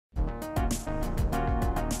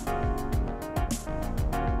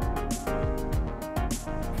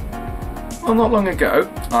Well, not long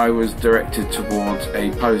ago, I was directed towards a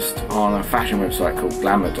post on a fashion website called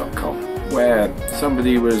glamour.com, where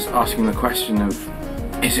somebody was asking the question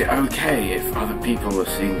of, is it okay if other people are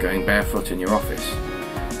seen going barefoot in your office?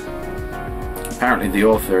 Apparently the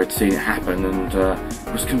author had seen it happen and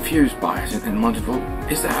was confused by it and wondered, well,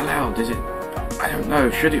 is that allowed? Is it? I don't know,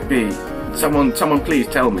 should it be? Someone please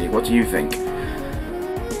tell me, what do you think?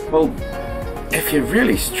 Well, if you're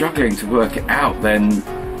really struggling to work it out, then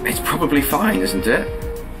it's probably fine, isn't it?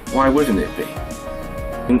 Why wouldn't it be?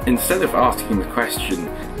 Instead of asking the question,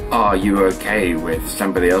 are you okay with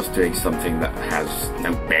somebody else doing something that has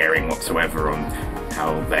no bearing whatsoever on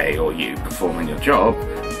how they or you perform in your job,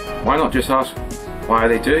 why not just ask, why are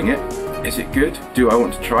they doing it? Is it good? Do I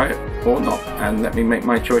want to try it or not? And let me make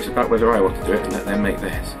my choice about whether I want to do it and let them make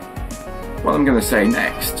theirs. What I'm going to say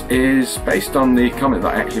next is based on the comment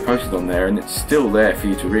that I actually posted on there, and it's still there for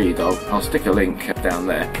you to read. I'll stick a link down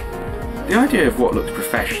there. The idea of what looks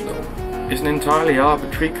professional is an entirely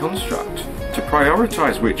arbitrary construct to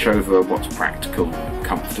prioritise which over what's practical,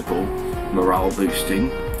 comfortable, morale boosting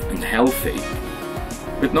and healthy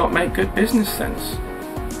would not make good business sense.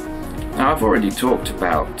 Now, I've already talked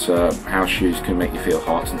about how shoes can make you feel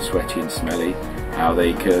hot and sweaty and smelly, how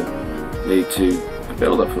they can lead to a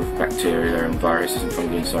build-up of bacteria and viruses and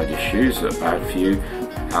fungi inside your shoes that are bad for you,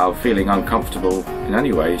 how feeling uncomfortable in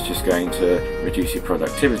any way is just going to reduce your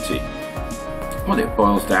productivity. What it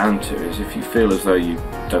boils down to is if you feel as though you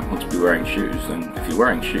don't want to be wearing shoes, then if you're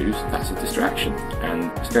wearing shoes, that's a distraction,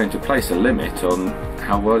 and it's going to place a limit on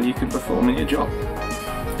how well you can perform in your job.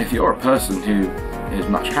 If you're a person who is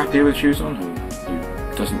much happier with shoes on,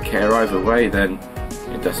 who doesn't care either way, then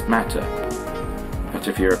it doesn't matter. But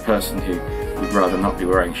if you're a person who would rather not be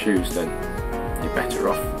wearing shoes, then you're better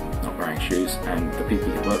off not wearing shoes, and the people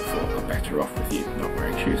you work for are better off with you not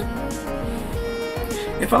wearing shoes.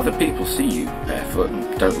 If other people see you barefoot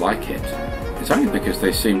and don't like it, it's only because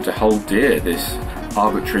they seem to hold dear this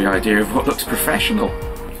arbitrary idea of what looks professional.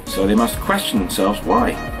 So they must question themselves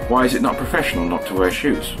why. Why is it not professional not to wear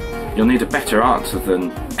shoes? You'll need a better answer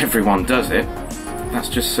than everyone does it. That's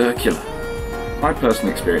just circular. My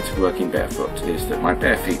personal experience of working barefoot is that my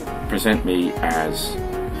bare feet present me as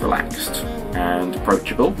relaxed and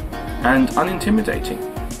approachable and unintimidating.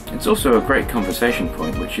 It's also a great conversation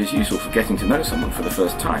point which is useful for getting to know someone for the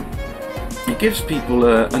first time. It gives people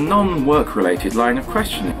a non-work related line of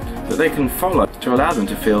questioning that they can follow to allow them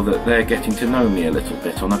to feel that they're getting to know me a little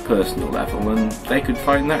bit on a personal level, and they could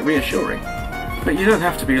find that reassuring. But you don't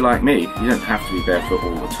have to be like me, you don't have to be barefoot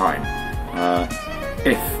all the time.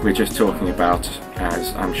 If we're just talking about,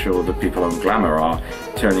 as I'm sure the people on Glamour are,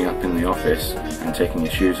 turning up in the office and taking your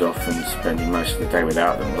shoes off and spending most of the day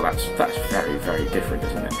without them, well that's very, very different,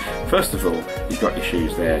 isn't it? First of all, you've got your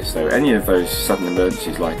shoes there, so any of those sudden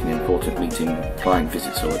emergencies like an important meeting, client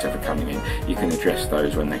visits or whatever coming in, you can address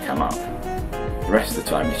those when they come up. The rest of the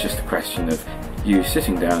time it's just a question of you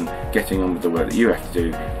sitting down, getting on with the work that you have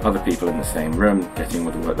to do, other people in the same room getting on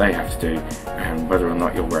with the work they have to do, and whether or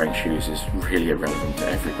not you're wearing shoes is really irrelevant to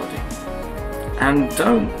everybody. And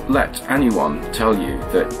don't let anyone tell you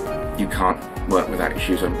that you can't work without your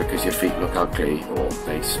shoes on because your feet look ugly or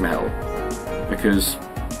they smell, because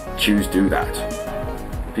shoes do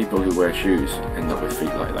that. People who wear shoes end up with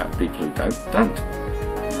feet like that. People who don't.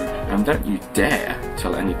 And don't you dare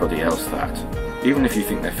tell anybody else that. Even if you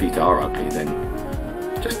think their feet are ugly, then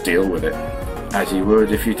just deal with it, as you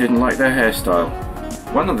would if you didn't like their hairstyle.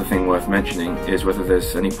 One other thing worth mentioning is whether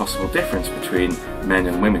there's any possible difference between men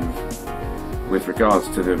and women with regards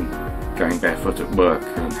to them going barefoot at work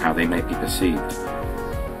and how they may be perceived.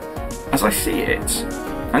 As I see it,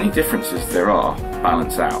 any differences there are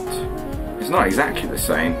balance out. It's not exactly the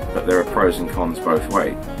same, but there are pros and cons both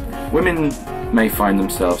ways. Women may find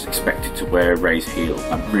themselves expected to wear raised heel,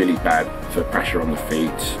 really bad for pressure on the feet,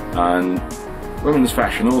 and women's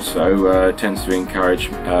fashion also tends to encourage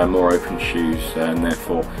more open shoes, and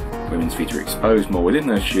therefore women's feet are exposed more within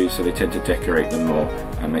those shoes, so they tend to decorate them more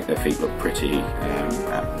and make their feet look pretty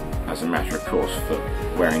as a matter of course for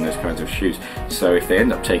wearing those kinds of shoes. So if they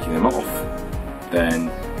end up taking them off, then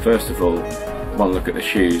first of all, one look at the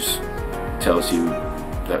shoes tells you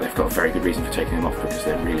that they've got a very good reason for taking them off, because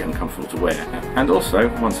they're really uncomfortable to wear. And also,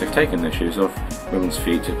 once they've taken their shoes off, women's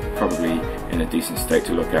feet are probably in a decent state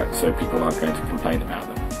to look at, so people aren't going to complain about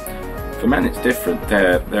them. For men it's different.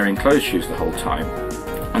 They're in closed shoes the whole time,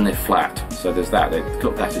 and they're flat, so there's that. They've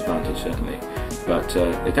got that advantage certainly, but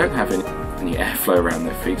they don't have any airflow around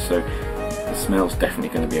their feet, so the smell's definitely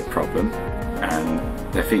going to be a problem,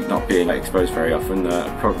 and their feet not being exposed very often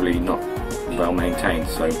are probably not well maintained,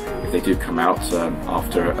 so if they do come out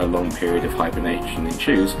after a long period of hibernation in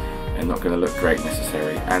shoes, They're not going to look great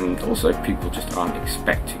necessarily, and also people just aren't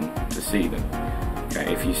expecting to see them.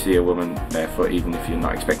 Okay, if you see a woman barefoot, even if you're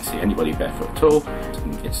not expecting to see anybody barefoot at all,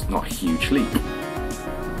 it's not a huge leap.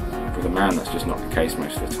 For the man, that's just not the case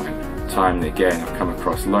most of the time. Time and again, I've come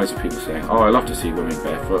across loads of people saying, oh, I love to see women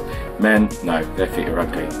barefoot. Men, no, their feet are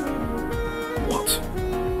ugly. What?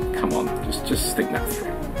 Come on, just think that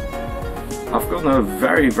through. I've gone a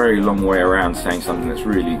very, very long way around saying something that's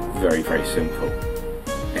really very, very simple.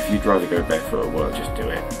 If you'd rather go barefoot at work, just do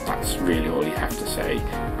it. That's really all you have to say.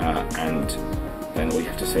 And then all you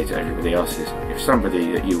have to say to everybody else is, if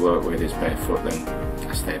somebody that you work with is barefoot, then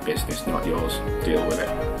that's their business, not yours. Deal with it.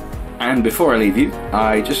 And before I leave you,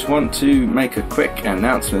 I just want to make a quick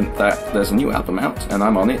announcement that there's a new album out, and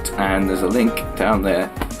I'm on it, and there's a link down there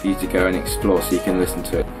for you to go and explore so you can listen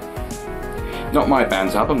to it. Not my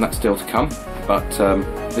band's album, that's still to come, but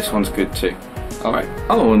this one's good too. Alright.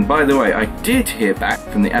 Oh, and by the way, I did hear back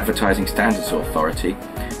from the Advertising Standards Authority,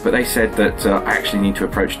 but they said that I actually need to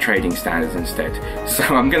approach trading standards instead. So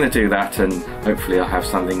I'm going to do that, and hopefully I'll have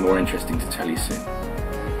something more interesting to tell you soon.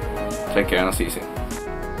 Take care, and I'll see you soon.